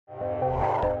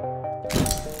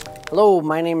Hello,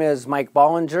 my name is Mike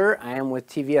Bollinger. I am with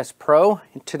TVS Pro.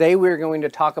 Today we're going to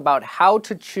talk about how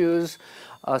to choose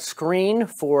a screen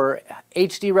for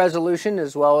HD resolution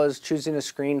as well as choosing a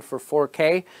screen for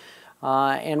 4K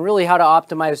and really how to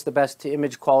optimize the best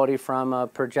image quality from a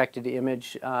projected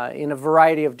image in a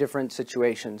variety of different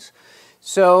situations.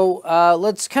 So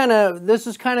this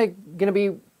is kind of going to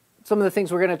be some of the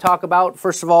things we're going to talk about.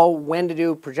 First of all, when to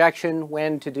do projection,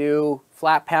 when to do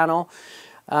flat panel.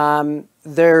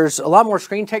 There's a lot more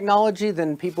screen technology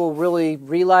than people really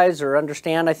realize or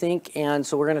understand, I think, and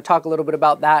so we're going to talk a little bit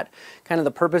about that, kind of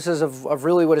the purposes of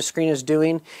really what a screen is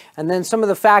doing, and then some of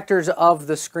the factors of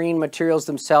the screen materials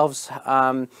themselves,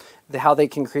 how they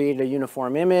can create a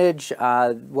uniform image,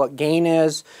 what gain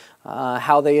is,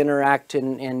 how they interact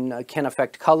and can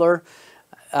affect color,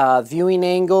 viewing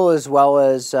angle, as well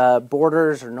as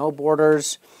borders or no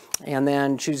borders, and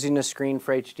then choosing a screen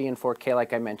for HD and 4K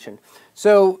like I mentioned.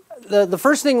 So the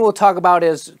first thing we'll talk about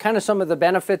is kind of some of the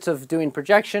benefits of doing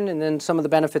projection and then some of the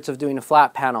benefits of doing a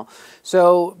flat panel.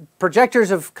 So projectors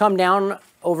have come down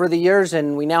over the years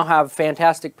and we now have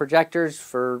fantastic projectors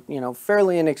for,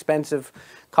 fairly inexpensive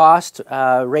cost,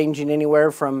 ranging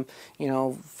anywhere from,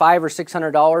 $500 or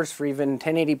 $600 for even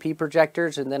 1080p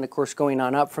projectors, and then of course going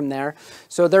on up from there.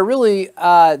 So they're really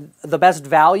the best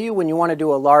value when you want to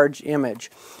do a large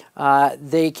image.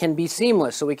 They can be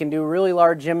seamless, so we can do really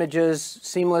large images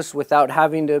seamless without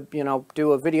having to,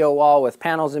 do a video wall with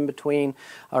panels in between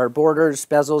or borders,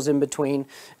 bezels in between.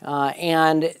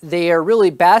 And they are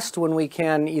really best when we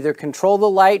can either control the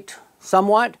light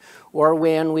somewhat or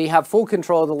when we have full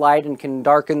control of the light and can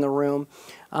darken the room.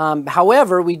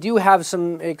 However, we do have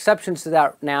some exceptions to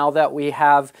that now that we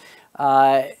have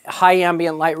high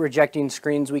ambient light rejecting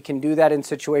screens. We can do that in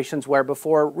situations where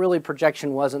before really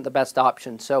projection wasn't the best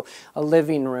option. So a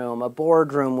living room, a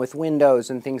boardroom with windows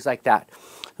and things like that.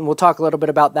 And we'll talk a little bit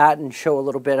about that and show a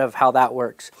little bit of how that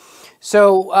works.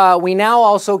 So we now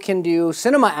also can do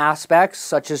cinema aspects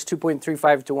such as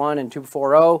 2.35:1 and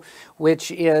 2.40,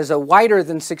 which is a wider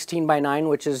than 16:9,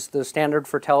 which is the standard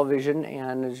for television.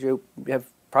 And as you have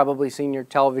probably seen your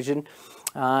television,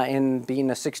 in being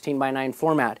a 16:9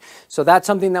 format. So that's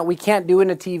something that we can't do in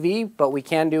a TV, but we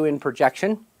can do in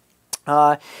projection.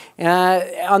 And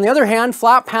on the other hand,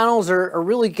 flat panels are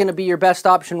really going to be your best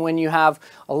option when you have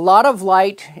a lot of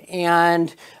light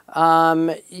and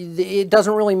it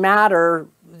doesn't really matter.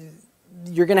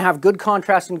 You're going to have good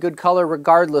contrast and good color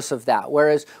regardless of that.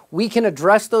 Whereas we can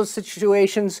address those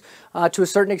situations to a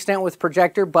certain extent with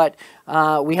projector, but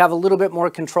we have a little bit more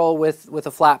control with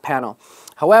a flat panel.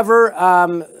 However,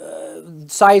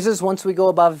 sizes, once we go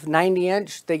above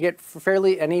 90-inch, they get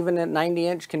fairly, and even at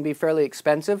 90-inch can be fairly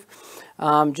expensive.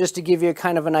 Just to give you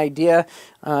kind of an idea,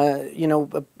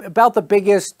 about the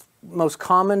biggest, most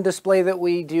common display that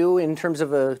we do in terms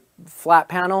of a flat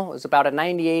panel is about a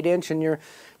 98-inch, and you're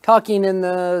talking in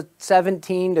the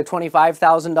 $17,000 to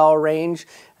 $25,000 range,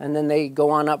 and then they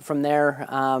go on up from there.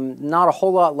 Not a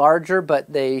whole lot larger,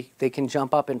 but they can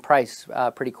jump up in price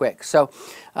pretty quick. So,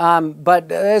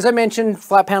 but as I mentioned,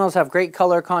 flat panels have great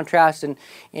color contrast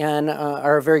and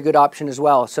are a very good option as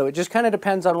well. So it just kind of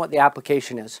depends on what the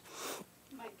application is.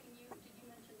 Mike, did you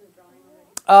mention the drawing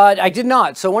already? I did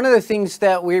not. So one of the things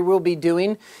that we will be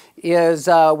doing is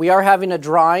we are having a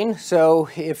drawing. So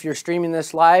if you're streaming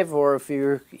this live or if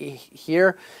you're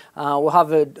here, we'll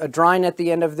have a drawing at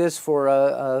the end of this for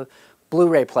a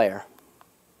Blu-ray player.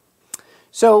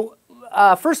 So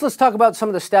first let's talk about some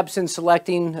of the steps in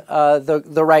selecting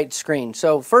the right screen.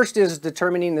 So first is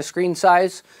determining the screen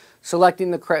size,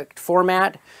 selecting the correct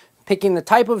format, picking the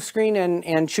type of screen,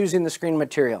 and choosing the screen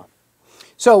material.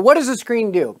 So what does a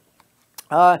screen do?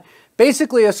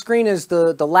 Basically, a screen is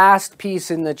the last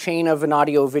piece in the chain of an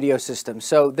audio-video system.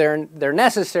 So they're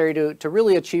necessary to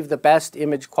really achieve the best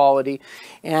image quality.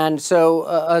 And so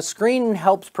a screen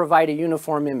helps provide a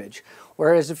uniform image.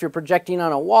 Whereas if you're projecting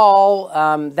on a wall,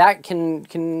 that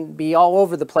can be all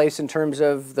over the place in terms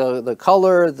of the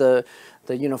color, the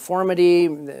uniformity,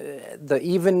 the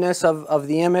evenness of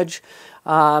the image.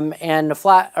 And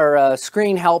a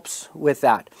screen helps with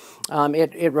that.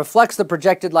 It reflects the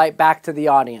projected light back to the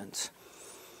audience.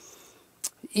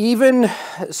 Even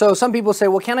so, some people say,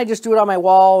 well, can't I just do it on my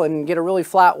wall and get a really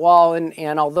flat wall?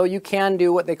 And although you can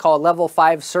do what they call a level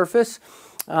 5 surface,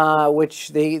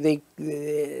 which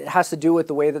it has to do with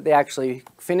the way that they actually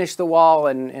finish the wall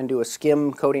and do a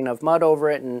skim coating of mud over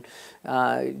it and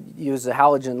use the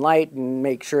halogen light and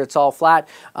make sure it's all flat.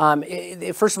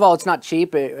 First of all, it's not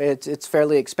cheap. It's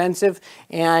fairly expensive,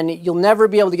 and you'll never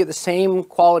be able to get the same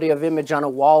quality of image on a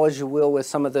wall as you will with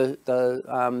some of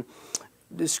the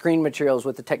the screen materials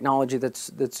with the technology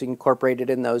that's incorporated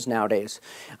in those nowadays.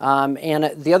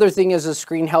 And the other thing is the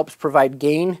screen helps provide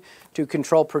gain to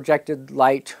control projected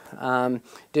light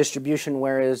distribution,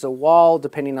 whereas a wall,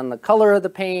 depending on the color of the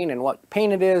paint and what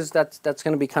paint it is, that's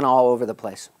going to be kind of all over the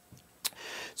place.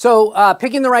 So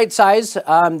picking the right size,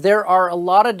 there are a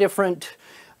lot of different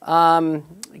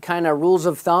kind of rules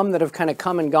of thumb that have kind of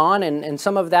come and gone, and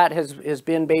some of that has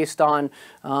been based on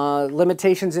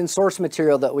limitations in source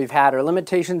material that we've had, or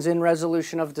limitations in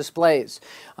resolution of displays.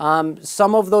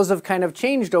 Some of those have kind of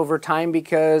changed over time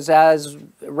because as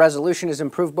resolution has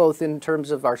improved both in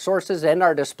terms of our sources and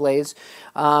our displays,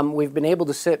 we've been able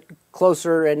to sit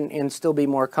closer and still be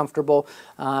more comfortable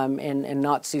and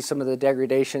not see some of the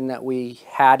degradation that we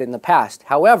had in the past.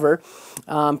 However,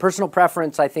 personal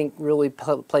preference, I think, really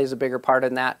plays a bigger part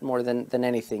in that more than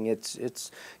anything.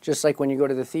 It's just like when you go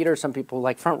to the theater, some people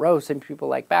like front row, some people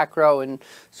like back row, and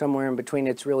somewhere in between.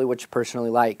 It's really what you personally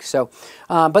like. So,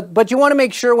 but you want to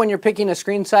make sure when you're picking a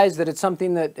screen size that it's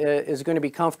something that is going to be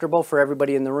comfortable for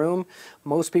everybody in the room.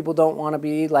 Most people don't want to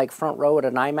be like front row at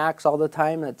an IMAX all the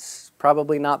time. That's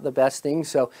probably not the best thing.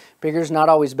 So bigger is not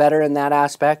always better in that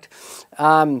aspect.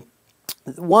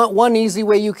 One easy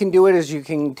way you can do it is you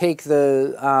can take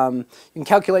the, you can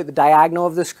calculate the diagonal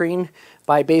of the screen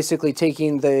by basically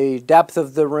taking the depth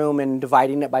of the room and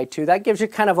dividing it by 2. That gives you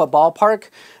kind of a ballpark.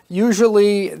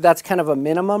 Usually that's kind of a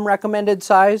minimum recommended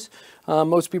size.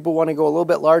 Most people want to go a little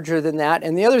bit larger than that.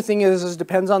 And the other thing is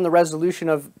depends on the resolution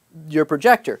of your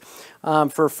projector.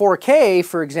 For 4K,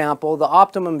 for example, the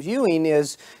optimum viewing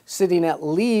is sitting at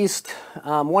least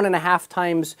 1.5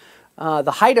 times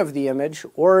the height of the image,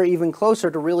 or even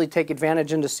closer, to really take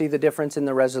advantage and to see the difference in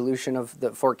the resolution of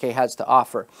that 4K has to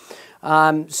offer.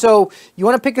 So you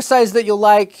want to pick a size that you'll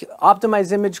like,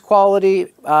 optimize image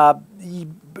quality,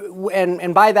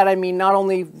 and by that I mean not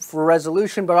only for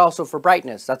resolution but also for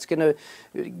brightness. That's going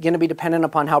to be dependent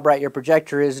upon how bright your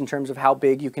projector is in terms of how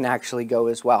big you can actually go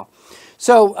as well.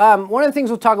 So one of the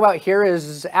things we'll talk about here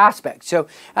is aspect. So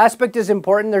aspect is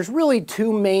important. There's really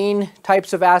 2 main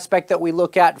types of aspect that we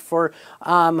look at for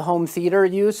home theater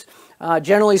use.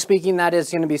 Generally speaking, that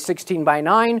is going to be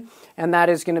 16:9, and that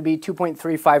is going to be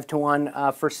 2.35 to 1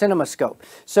 for CinemaScope.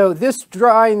 So this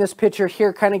drawing, this picture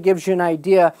here, kind of gives you an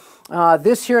idea.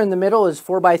 This here in the middle is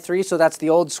 4:3, so that's the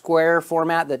old square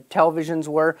format that televisions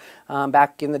were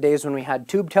back in the days when we had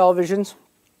tube televisions,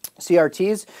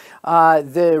 CRTs.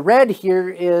 The red here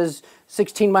is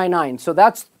 16:9, so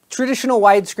that's traditional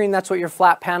widescreen. That's what your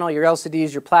flat panel, your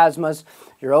LCDs, your plasmas,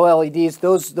 your OLEDs,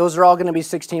 those are all going to be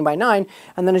 16:9.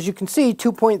 And then as you can see,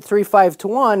 2.35 to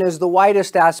 1 is the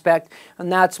widest aspect,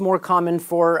 and that's more common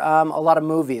for a lot of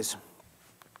movies.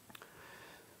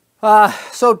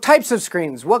 So types of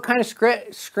screens. What kind of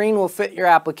screen will fit your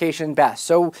application best?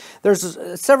 So there's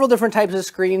several different types of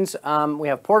screens. We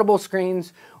have portable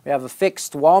screens. We have a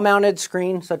fixed wall-mounted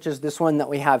screen, such as this one that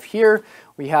we have here.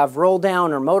 We have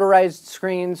roll-down or motorized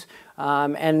screens.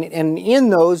 And in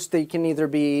those, they can either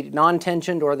be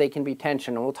non-tensioned or they can be tensioned.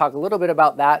 And we'll talk a little bit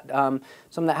about that.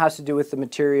 Some of that has to do with the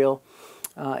material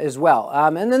as well.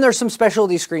 And then there's some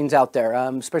specialty screens out there,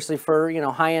 especially for,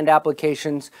 high-end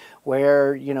applications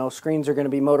where, screens are going to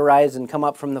be motorized and come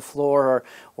up from the floor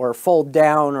or fold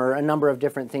down, or a number of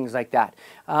different things like that.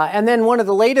 And then one of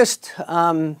the latest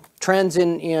trends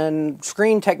in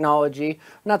screen technology,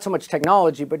 not so much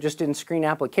technology, but just in screen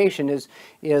application,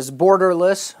 is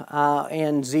borderless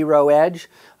and zero edge,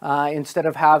 instead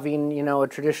of having, a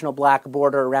traditional black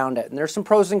border around it. And there's some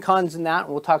pros and cons in that, and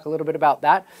we'll talk a little bit about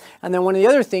that. And then one of the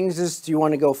other things is, do you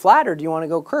want to go flat or do you want to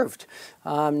go curved?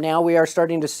 Now we are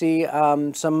starting to see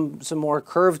some more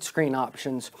curved screen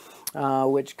options,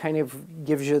 which kind of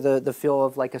gives you the feel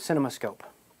of like a CinemaScope.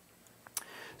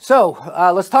 So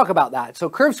let's talk about that. So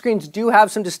curved screens do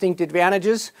have some distinct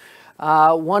advantages.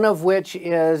 One of which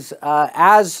is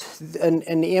as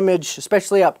an image,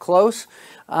 especially up close,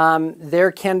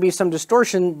 there can be some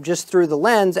distortion just through the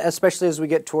lens, especially as we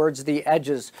get towards the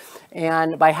edges.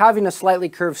 And by having a slightly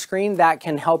curved screen, that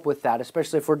can help with that,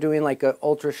 especially if we're doing like an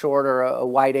ultra short or a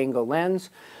wide angle lens.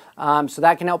 So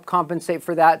that can help compensate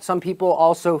for that. Some people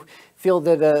also feel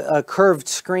that a curved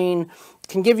screen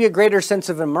can give you a greater sense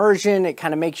of immersion. It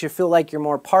kind of makes you feel like you're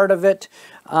more part of it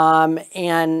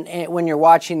and when you're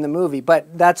watching the movie.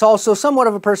 But that's also somewhat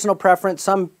of a personal preference.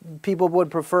 Some people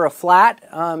would prefer a flat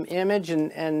image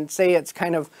and say it's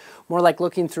kind of more like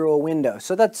looking through a window.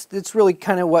 So it's really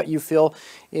kind of what you feel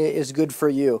is good for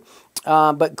you.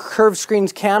 But curved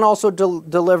screens can also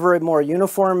deliver a more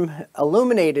uniform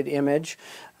illuminated image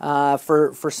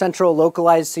for central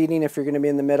localized seating if you're going to be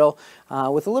in the middle,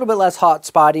 with a little bit less hot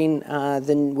spotting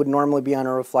than would normally be on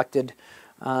a reflected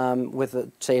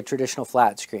with, say, a traditional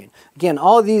flat screen. Again,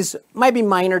 all of these might be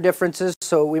minor differences,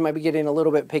 so we might be getting a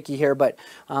little bit picky here, but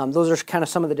those are kind of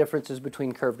some of the differences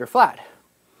between curved or flat.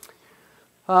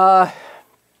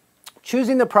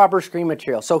 Choosing the proper screen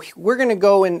material. So we're going to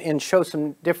go and show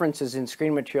some differences in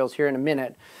screen materials here in a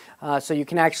minute, so you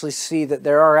can actually see that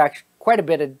there are quite a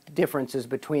bit of differences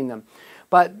between them.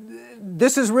 But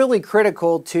this is really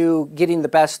critical to getting the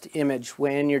best image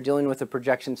when you're dealing with a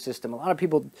projection system. A lot of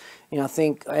people,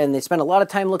 think, and they spend a lot of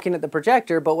time looking at the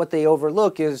projector, but what they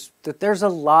overlook is that there's a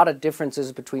lot of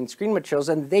differences between screen materials,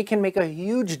 and they can make a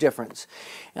huge difference.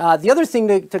 The other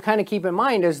thing to kind of keep in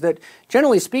mind is that,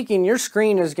 generally speaking, your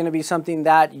screen is going to be something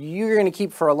that you're going to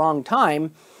keep for a long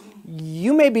time.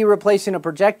 You may be replacing a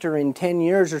projector in 10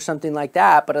 years or something like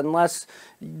that, but unless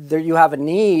you have a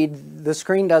need, the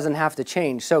screen doesn't have to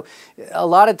change. So a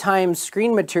lot of times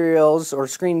screen materials, or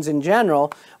screens in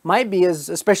general, might be,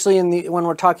 especially when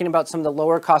we're talking about some of the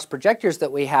lower cost projectors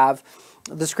that we have,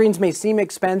 the screens may seem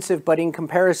expensive, but in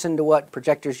comparison to what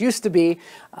projectors used to be,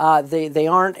 they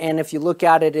aren't. And if you look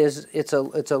at it, it's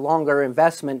a longer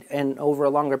investment, and over a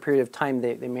longer period of time,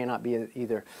 they may not be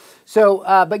either. So,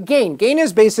 but gain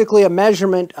is basically a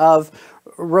measurement of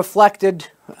reflected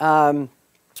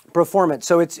performance.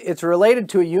 So it's related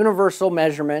to a universal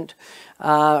measurement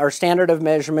or standard of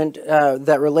measurement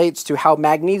that relates to how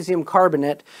magnesium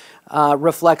carbonate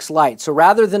reflects light. So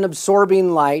rather than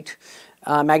absorbing light,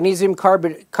 magnesium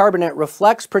carbonate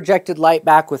reflects projected light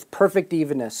back with perfect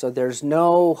evenness. So there's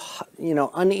no,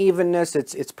 unevenness.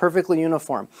 It's perfectly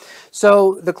uniform.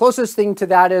 So the closest thing to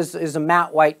that is a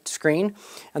matte white screen,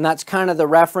 and that's kind of the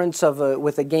reference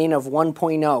with a gain of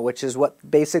 1.0, which is what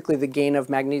basically the gain of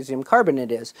magnesium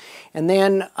carbonate is. And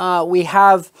then we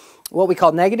have what we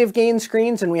call negative gain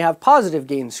screens, and we have positive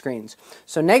gain screens.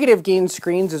 So negative gain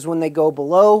screens is when they go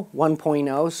below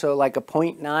 1.0, so like a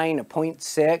 0.9, a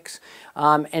 0.6,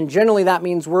 and generally that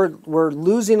means we're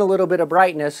losing a little bit of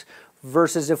brightness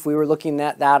versus if we were looking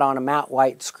at that on a matte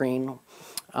white screen.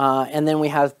 And then we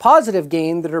have positive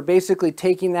gain that are basically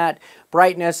taking that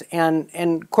brightness, and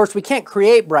of course we can't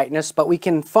create brightness, but we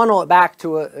can funnel it back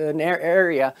to an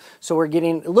area, so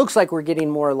it looks like we're getting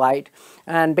more light.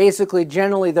 And basically,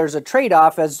 generally there's a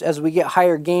trade-off. As we get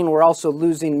higher gain, we're also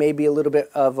losing maybe a little bit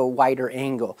of a wider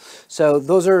angle. So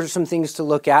those are some things to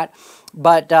look at.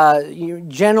 But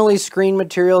generally, screen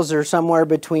materials are somewhere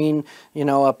between, a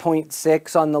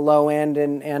 0.6 on the low end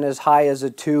and as high as a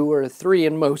 2 or a 3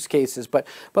 in most cases. But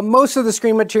most of the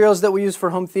screen materials that we use for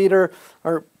home theater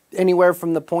are anywhere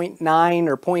from the 0.9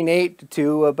 or 0.8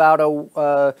 to about a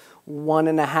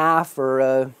 1.5 or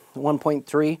a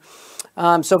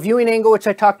 1.3. So viewing angle, which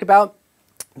I talked about,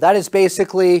 that is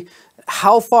basically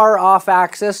how far off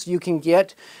axis you can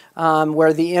get,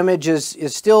 where the image is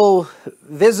still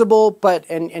visible, but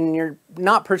and you're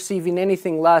not perceiving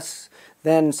anything less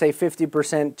than, say,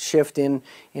 50% shift in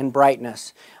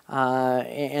brightness.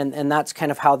 And that's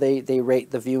kind of how they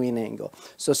rate the viewing angle.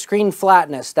 So screen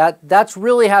flatness, that's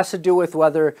really has to do with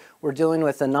whether we're dealing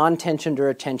with a non-tensioned or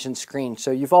a tensioned screen.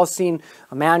 So you've all seen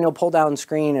a manual pull-down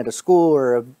screen at a school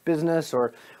or a business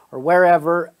or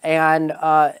wherever, and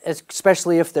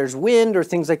especially if there's wind or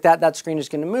things like that, that screen is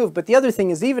going to move. But the other thing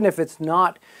is, even if it's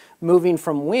not moving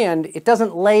from wind, it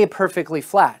doesn't lay perfectly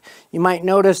flat. You might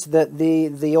notice that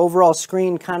the overall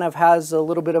screen kind of has a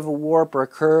little bit of a warp or a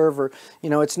curve, or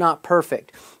it's not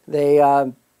perfect.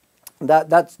 Those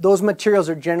materials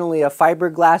are generally a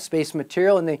fiberglass-based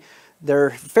material, and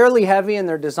they're fairly heavy, and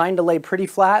they're designed to lay pretty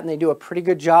flat, and they do a pretty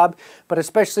good job. But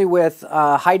especially with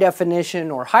high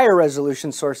definition or higher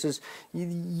resolution sources,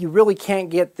 you really can't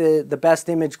get the best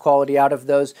image quality out of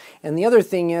those. And the other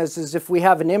thing is if we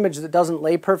have an image that doesn't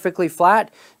lay perfectly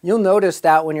flat, you'll notice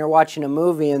that when you're watching a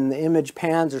movie and the image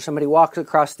pans or somebody walks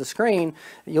across the screen,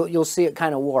 you'll see it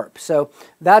kind of warp. So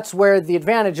that's where the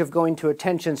advantage of going to a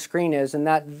tension screen is, and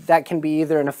that can be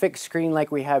either in a fixed screen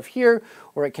like we have here,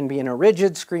 or it can be in a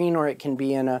rigid screen, or it can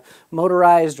be in a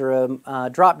motorized or a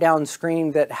drop-down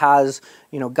screen that has,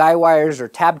 guy wires or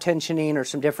tab tensioning or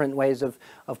some different ways of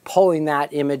pulling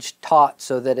that image taut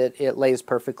so that it lays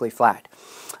perfectly flat.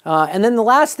 And then the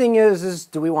last thing is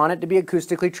do we want it to be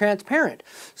acoustically transparent?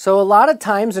 So a lot of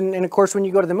times, and of course when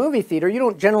you go to the movie theater, you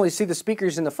don't generally see the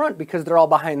speakers in the front because they're all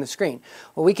behind the screen.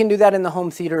 Well, we can do that in the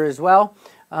home theater as well.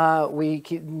 We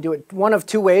can do it one of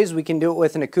two ways. We can do it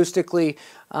with an acoustically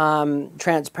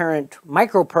transparent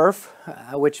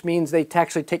microperf, which means they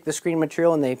actually take the screen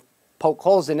material and they poke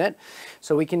holes in it.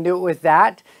 So we can do it with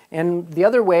that. And the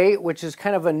other way, which is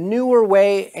kind of a newer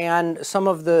way, and some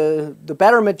of the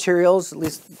better materials, at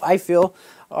least I feel,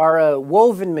 are a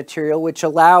woven material, which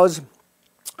allows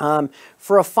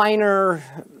for a finer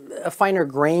a finer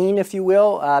grain, if you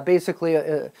will, basically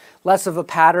less of a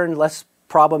pattern, less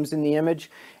problems in the image.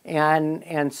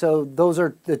 And so those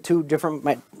are the two different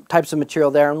types of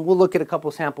material there. And we'll look at a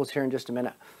couple samples here in just a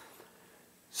minute.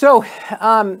 So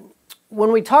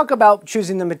when we talk about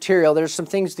choosing the material, there's some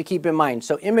things to keep in mind.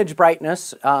 So image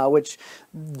brightness, which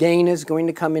gain is going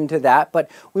to come into that.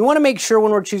 But we want to make sure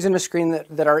when we're choosing a screen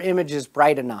that our image is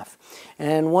bright enough.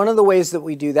 And one of the ways that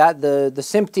we do that, the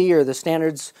SMPTE or the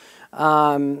standards,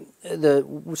 the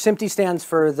SMPTE stands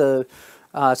for the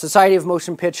Society of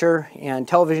Motion Picture and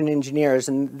Television Engineers,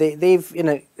 and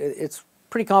it's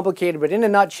pretty complicated, but in a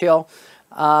nutshell,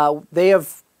 they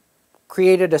have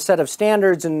created a set of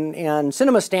standards, and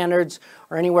cinema standards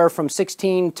are anywhere from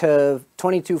 16 to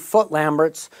 22 foot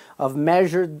Lamberts of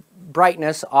measured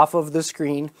brightness off of the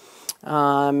screen.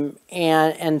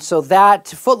 And so that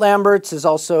foot Lamberts is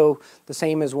also the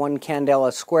same as 1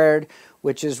 candela squared,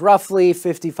 which is roughly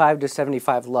 55 to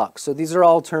 75 lux. So these are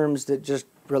all terms that just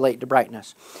relate to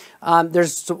brightness.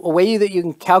 There's a way that you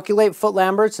can calculate foot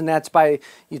Lamberts, and that's by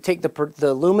you take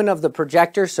the lumen of the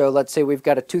projector. So let's say we've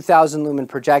got a 2,000 lumen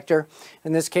projector.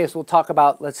 In this case, we'll talk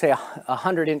about, let's say, a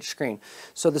 100-inch screen.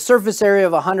 So the surface area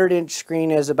of a 100-inch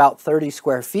screen is about 30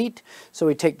 square feet. So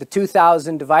we take the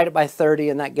 2,000, divide it by 30,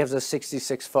 and that gives us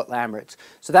 66 foot Lamberts.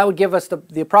 So that would give us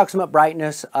the approximate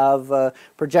brightness of a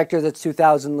projector that's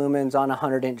 2,000 lumens on a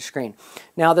 100-inch screen.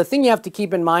 Now, the thing you have to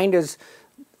keep in mind is,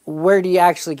 where do you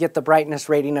actually get the brightness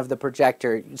rating of the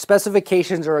projector?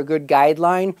 Specifications are a good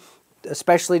guideline,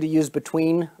 especially to use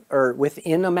between or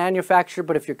within a manufacturer,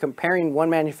 but if you're comparing one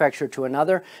manufacturer to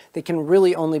another, they can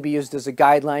really only be used as a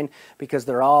guideline because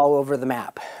they're all over the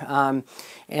map.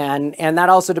 And that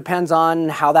also depends on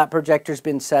how that projector's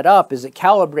been set up. Is it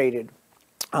calibrated?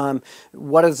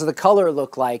 What does the color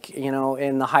look like, you know,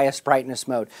 in the highest brightness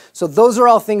mode? So those are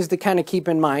all things to kind of keep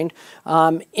in mind.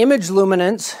 Image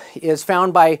luminance is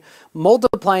found by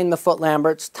multiplying the foot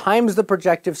Lamberts times the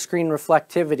projective screen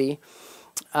reflectivity,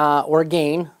 or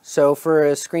gain. So for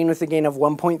a screen with a gain of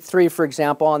 1.3, for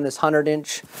example, on this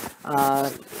 100-inch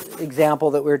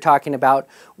example that we were talking about,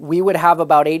 we would have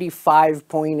about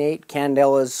 85.8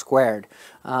 candelas squared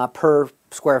per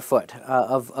square foot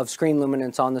of screen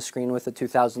luminance on the screen with a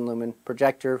 2,000 lumen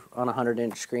projector on a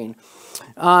 100-inch screen.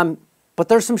 But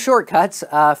there's some shortcuts.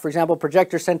 For example,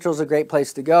 Projector Central is a great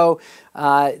place to go.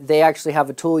 They actually have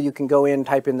a tool you can go in,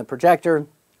 type in the projector,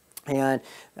 and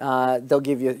it'll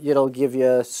give you,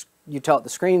 you tell it the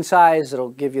screen size, it'll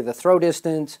give you the throw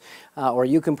distance, or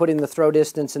you can put in the throw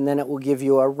distance, and then it will give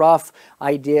you a rough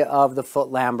idea of the foot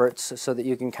Lamberts so that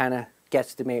you can kind of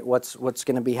guesstimate what's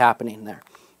going to be happening there.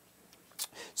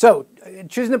 So,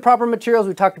 choosing the proper materials,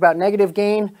 we talked about negative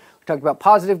gain, we talked about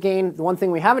positive gain. The one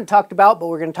thing we haven't talked about, but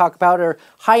we're going to talk about, are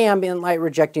high ambient light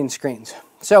rejecting screens.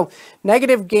 So,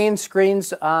 negative gain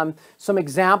screens, some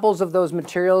examples of those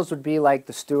materials would be like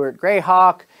the Stuart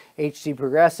Greyhawk, HD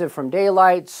Progressive from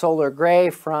Daylight, Solar Gray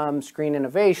from Screen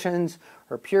Innovations,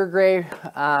 or Pure Gray,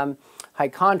 High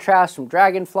Contrast from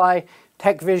Dragonfly,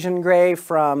 Tech Vision Gray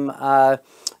from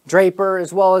Draper,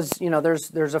 as well as, you know,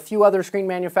 there's a few other screen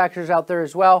manufacturers out there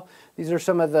as well. These are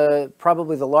some of the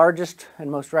probably the largest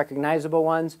and most recognizable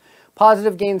ones.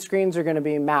 Positive gain screens are going to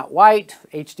be Matte White,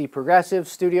 HD Progressive,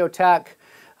 Studio Tech,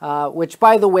 which,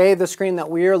 by the way, the screen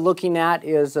that we're looking at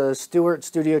is a Stuart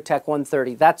Studio Tech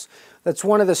 130. That's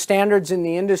one of the standards in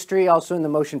the industry, also in the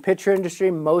motion picture industry.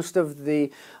 Most of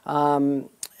the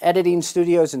editing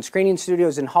studios and screening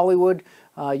studios in Hollywood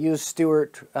use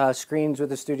Stuart screens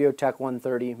with a Studio Tech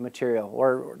 130 material,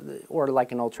 or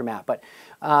like an ultra matte. But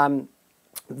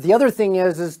the other thing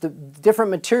is the different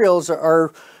materials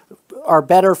are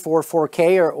better for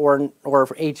 4K or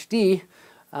for HD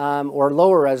or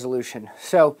lower resolution.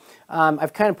 So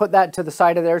I've kind of put that to the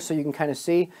side of there so you can kind of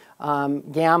see.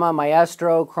 Gamma,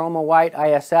 Maestro, Chroma White,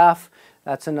 ISF.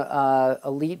 That's an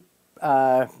elite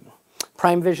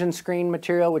Prime Vision screen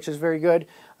material, which is very good.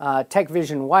 Tech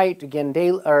Vision White, again,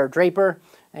 Draper,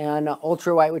 and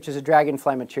Ultra White, which is a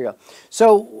Dragonfly material.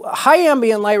 So high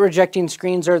ambient light rejecting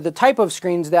screens are the type of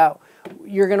screens that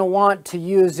you're going to want to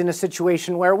use in a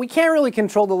situation where we can't really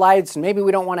control the lights, and maybe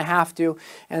we don't want to have to.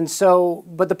 And so,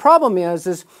 but the problem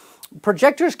is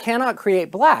projectors cannot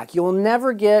create black. You will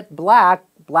never get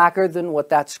blacker than what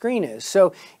that screen is.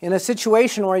 So in a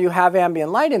situation where you have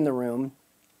ambient light in the room,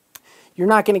 you're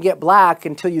not going to get black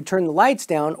until you turn the lights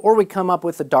down, or we come up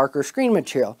with a darker screen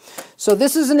material. So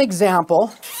this is an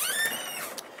example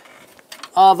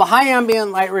of a high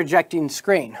ambient light rejecting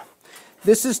screen.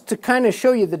 This is to kind of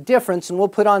show you the difference, and we'll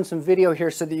put on some video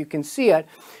here so that you can see it.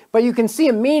 But you can see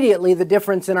immediately the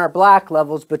difference in our black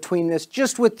levels between this,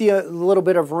 just with the little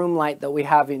bit of room light that we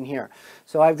have in here.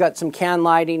 So I've got some can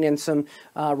lighting and some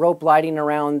rope lighting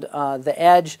around the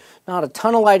edge. Not a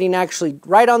ton of lighting actually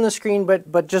right on the screen,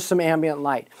 but just some ambient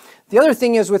light. The other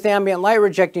thing is with ambient light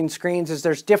rejecting screens is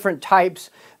there's different types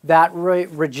that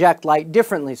reject light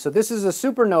differently. So this is a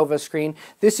supernova screen.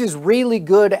 This is really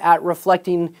good at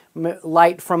reflecting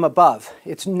light from above.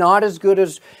 It's not as good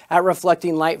at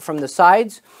reflecting light from the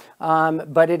sides,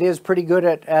 but it is pretty good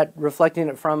at reflecting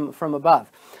it from above.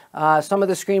 Some of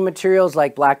the screen materials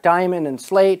like black diamond and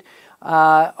slate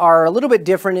are a little bit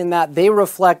different in that they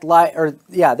reflect light, or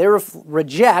yeah, they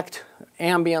reject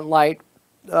ambient light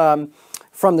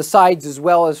from the sides as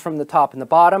well as from the top and the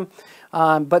bottom.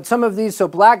 But some of these, so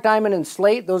black diamond and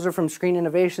slate, those are from Screen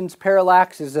Innovations.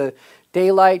 Parallax is a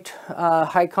daylight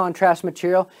high contrast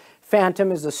material.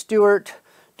 Phantom is a Stewart.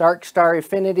 Dark Star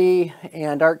Affinity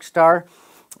and Dark Star,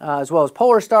 as well as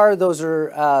Polar Star, those are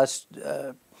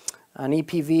an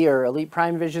EPV or Elite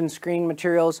Prime Vision screen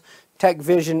materials. Tech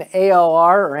Vision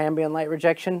ALR, or ambient light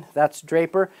rejection, that's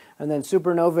Draper. And then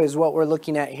Supernova is what we're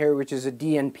looking at here, which is a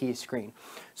DNP screen.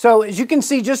 So as you can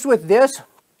see just with this,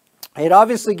 it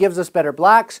obviously gives us better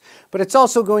blacks, but it's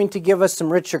also going to give us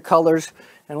some richer colors.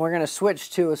 And we're going to switch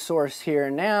to a source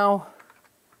here now.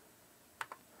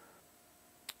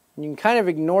 You can kind of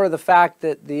ignore the fact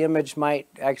that the image might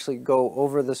actually go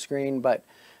over the screen, but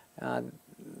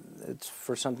it's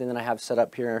for something that I have set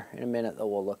up here in a minute that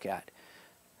we'll look at.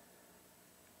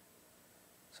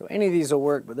 So any of these will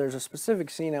work, but there's a specific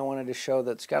scene I wanted to show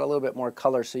that's got a little bit more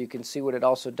color so you can see what it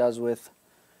also does with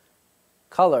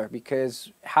color,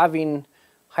 because having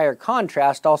higher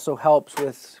contrast also helps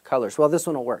with colors. Well, this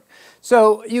one will work.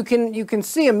 So you can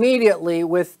see immediately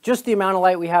with just the amount of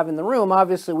light we have in the room,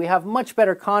 obviously we have much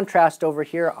better contrast over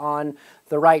here on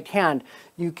the right hand.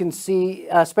 You can see,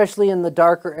 especially in the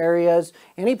darker areas,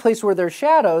 any place where there's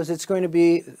shadows, it's going to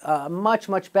be much,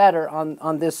 much better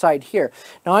on this side here.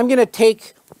 Now I'm going to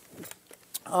take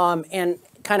and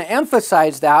kind of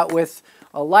emphasize that with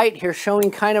a light here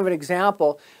showing kind of an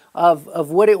example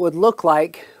of what it would look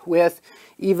like with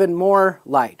even more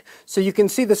light. So you can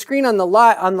see the screen on the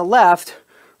left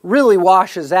really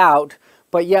washes out,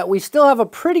 but yet we still have a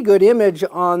pretty good image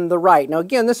on the right. Now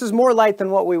again, this is more light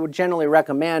than what we would generally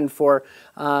recommend for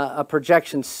a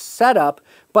projection setup,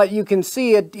 but you can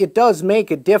see it does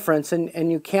make a difference,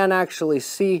 and you can actually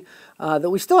see that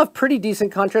we still have pretty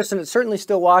decent contrast, and it's certainly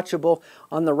still watchable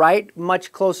on the right,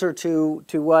 much closer to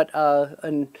what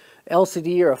an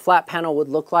LCD or a flat panel would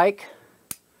look like.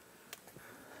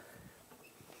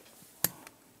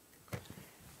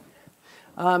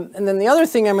 And then the other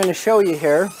thing I'm going to show you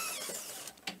here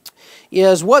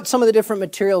is what some of the different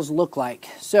materials look like.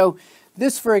 So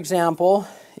this, for example,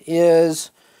 is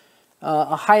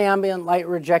a high ambient light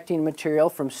rejecting material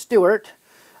from Stewart.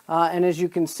 And as you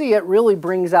can see, it really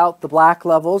brings out the black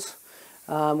levels.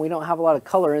 We don't have a lot of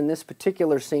color in this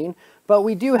particular scene, but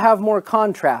we do have more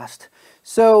contrast.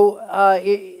 So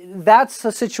that's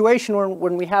a situation where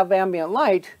when we have ambient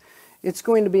light, it's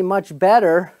going to be much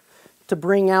better to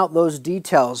bring out those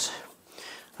details.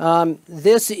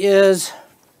 This is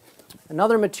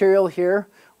another material here,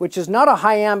 which is not a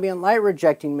high ambient light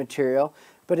rejecting material,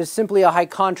 but is simply a high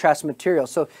contrast material.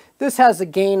 So this has a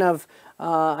gain of,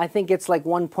 I think it's like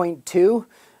 1.2,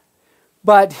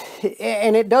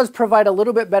 and it does provide a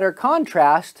little bit better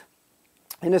contrast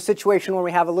in a situation where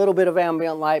we have a little bit of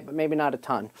ambient light, but maybe not a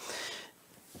ton.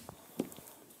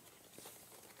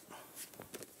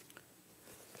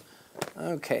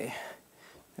 Okay.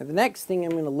 Now the next thing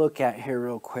I'm going to look at here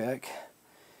real quick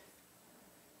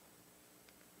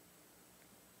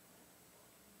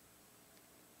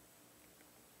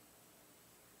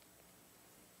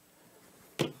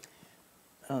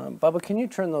Bubba, can you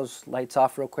turn those lights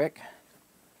off real quick?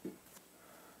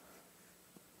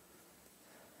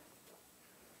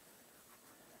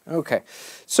 Okay,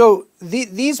 so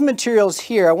these materials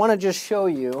here, I want to just show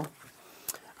you.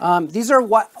 These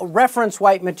are reference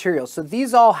white materials. So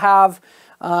these all have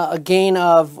a gain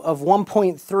of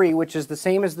 1.3, which is the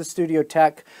same as the Studio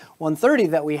Tech 130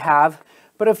 that we have.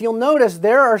 But if you'll notice,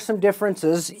 there are some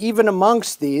differences even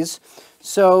amongst these.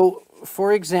 So,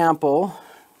 for example,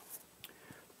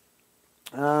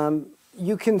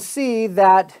 you can see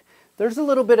that there's a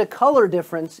little bit of color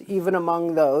difference even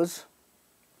among those.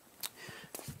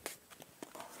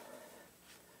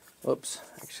 Oops,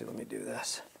 actually let me do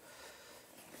this.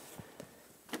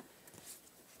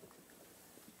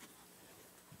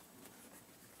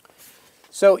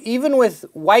 So even with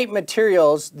white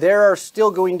materials, there are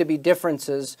still going to be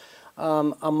differences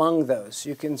among those.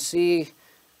 You can see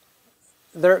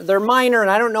they're minor, and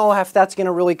I don't know if that's going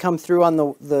to really come through on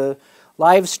the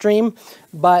live stream,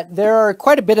 but there are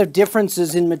quite a bit of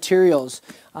differences in materials,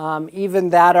 even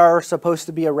that are supposed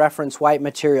to be a reference white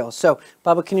material. So,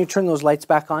 Bubba, can you turn those lights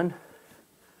back on?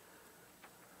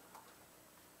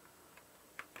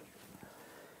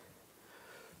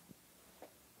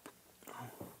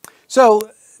 So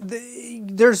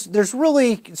there's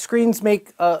really, screens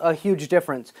make a huge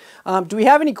difference. Do we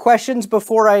have any questions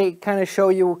before I kind of show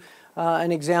you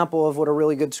an example of what a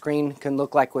really good screen can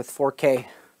look like with 4K?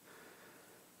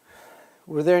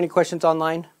 Were there any questions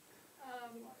online?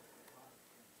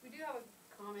 We do have a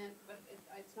comment, but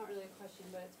it's not really a question,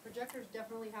 but it's projectors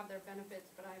definitely have their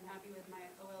benefits, but I'm happy with my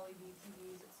OLED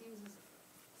TVs. It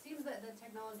seems that the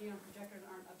technology on projectors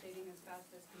aren't updating as fast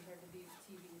as compared to these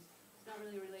TVs. It's not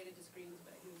really related to screens,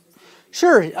 but he was just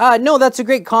saying. Sure. No, that's a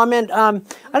great comment. I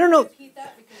don't know.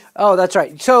 Oh, that's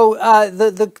right. So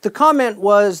the comment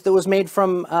that was made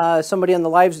from somebody on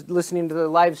the listening to the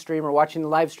live stream or watching the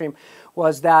live stream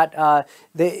was that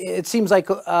it seems like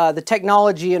the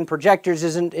technology in projectors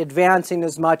isn't advancing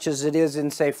as much as it is in,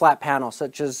 say, flat panels,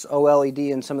 such as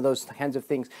OLED and some of those kinds of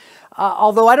things.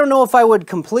 Although I don't know if I would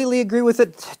completely agree with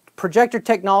it. Projector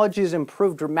technology has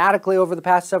improved dramatically over the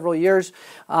past several years.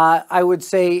 I would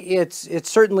say it's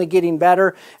certainly getting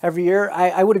better every year.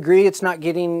 I would agree it's not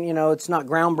getting, it's not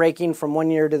groundbreaking from one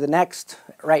year to the next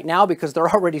right now because they're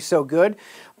already so good.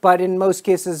 But in most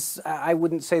cases, I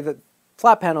wouldn't say that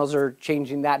flat panels are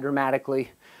changing that dramatically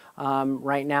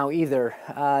right now either.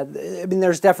 I mean,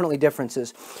 there's definitely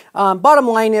differences. Bottom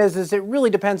line is it really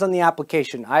depends on the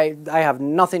application. I have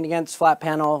nothing against flat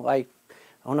panel. I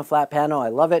own a flat panel. I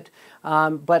love it.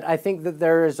 But I think that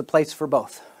there is a place for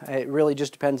both. It really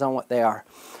just depends on what they are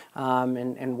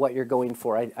and what you're going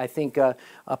for. I think a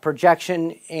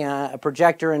projection and a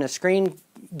projector and a screen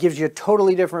gives you a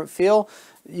totally different feel.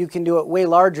 You can do it way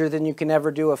larger than you can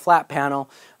ever do a flat panel.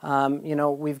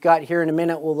 We've got here in a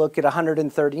minute, we'll look at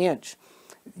 130 inch.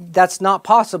 That's not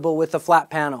possible with a flat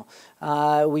panel.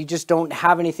 We just don't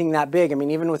have anything that big. I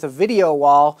mean, even with a video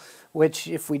wall, which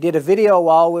if we did a video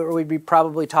wall, we'd be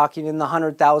probably talking in the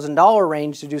 $100,000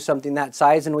 range to do something that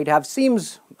size, and we'd have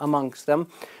seams amongst them,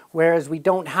 whereas we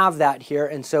don't have that here,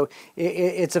 and so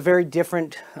it's a very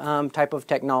different type of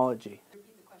technology.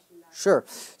 Sure.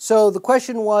 So the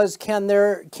question was,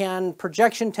 can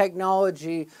projection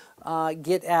technology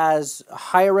get as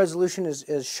high a resolution,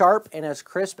 as sharp and as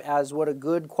crisp as what a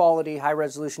good quality high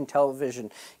resolution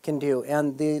television can do?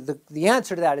 And the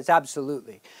answer to that is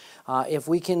absolutely. If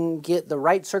we can get the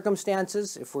right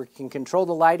circumstances, if we can control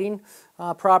the lighting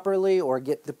properly or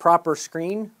get the proper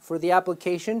screen for the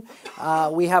application,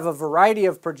 we have a variety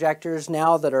of projectors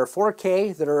now that are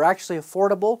 4K that are actually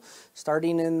affordable,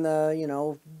 starting in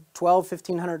the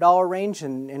 $1,200–1,500 range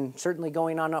and certainly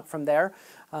going on up from there.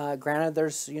 Granted,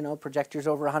 there's projectors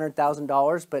over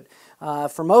 $100,000,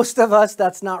 but for most of us,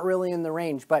 that's not really in the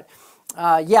range. But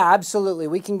yeah, absolutely,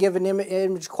 we can give an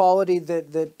image quality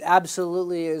that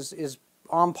absolutely is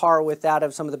on par with that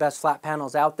of some of the best flat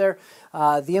panels out there.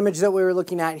 The image that we were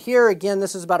looking at here, again,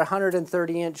 this is about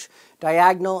 130-inch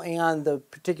diagonal, and the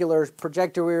particular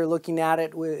projector we were looking at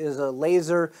is a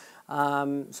laser,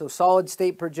 so solid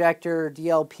state projector,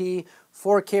 DLP,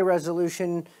 4K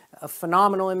resolution, a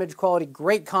phenomenal image quality,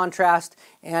 great contrast,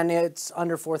 and it's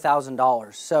under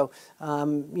 $4,000. So,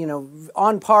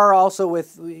 on par also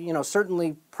with,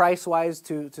 certainly price-wise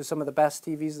to some of the best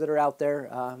TVs that are out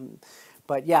there.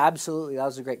 But yeah, absolutely, that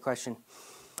was a great question.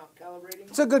 Calibrating?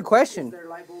 It's a good question. Is their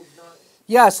light bulbs not?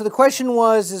 Yeah, so the question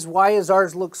is why does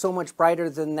ours look so much brighter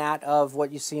than that of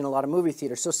what you see in a lot of movie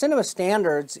theaters? So Cinema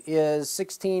Standards is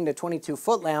 16 to 22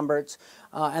 foot Lamberts,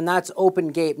 and that's open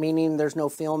gate, meaning there's no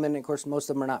film, and of course most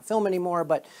of them are not film anymore.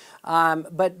 But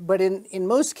in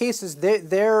most cases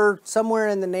they're somewhere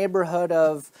in the neighborhood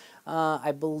of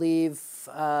I believe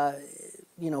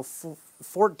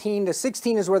 14 to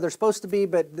 16 is where they're supposed to be,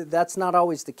 but that's not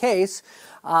always the case.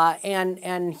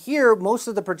 And here, most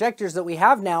of the projectors that we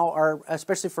have now are,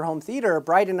 especially for home theater, are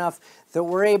bright enough that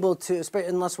we're able to,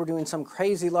 unless we're doing some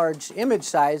crazy large image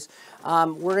size,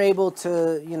 we're able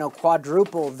to,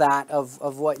 quadruple that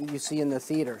of what you see in the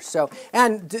theater. So,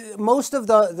 and most of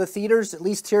the theaters, at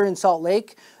least here in Salt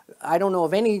Lake, I don't know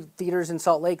of any theaters in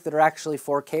Salt Lake that are actually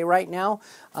 4K right now.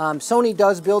 Sony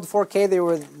does build 4K. They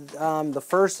were the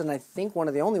first, and I think one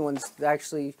of the only ones that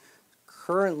actually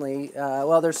currently,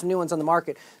 well, there's some new ones on the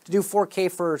market, to do 4K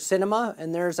for cinema,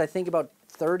 and there's, I think, about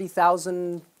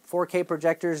 30,000 4K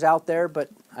projectors out there, but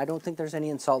I don't think there's any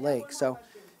in Salt Lake. So,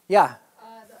 yeah.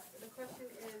 The question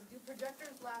is, do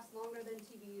projectors last longer than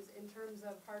TVs in terms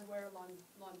of hardware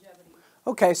longevity?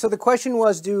 Okay, so the question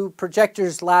was, do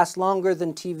projectors last longer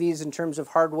than TVs in terms of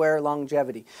hardware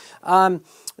longevity?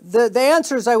 The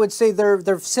answers, I would say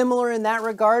they're similar in that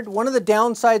regard. One of the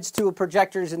downsides to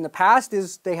projectors in the past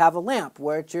is they have a lamp,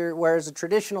 whereas a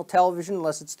traditional television,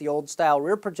 unless it's the old style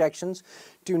rear projections,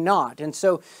 do not. And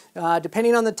so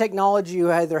depending on the technology,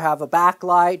 you either have a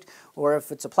backlight, or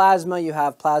if it's a plasma, you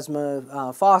have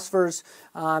plasma phosphors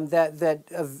that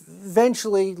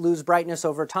eventually lose brightness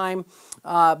over time.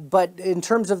 But in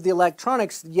terms of the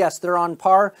electronics, yes, they're on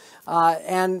par.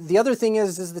 And the other thing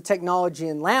is the technology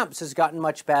in lamps has gotten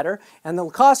much better, and the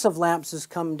cost of lamps has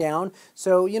come down.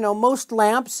 So, you know, most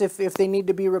lamps, if they need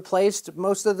to be replaced,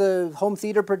 most of the home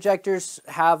theater projectors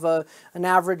have an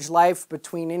average life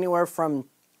between anywhere from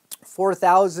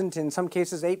 4,000 to, in some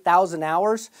cases, 8,000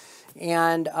 hours.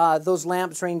 And those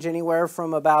lamps range anywhere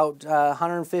from about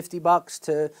 $150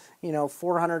 to, you know,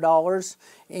 $400.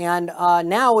 And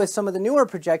now with some of the newer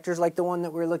projectors, like the one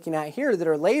that we're looking at here that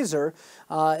are laser,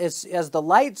 as the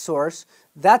light source,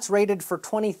 that's rated for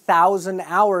 20,000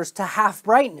 hours to half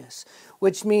brightness,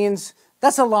 which means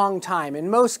that's a long time. In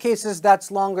most cases,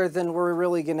 that's longer than we're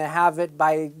really going to have it.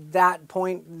 By that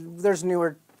point, there's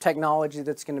newer technology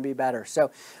that's going to be better. So,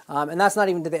 and that's not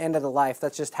even to the end of the life.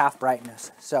 That's just half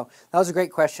brightness. So that was a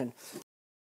great question.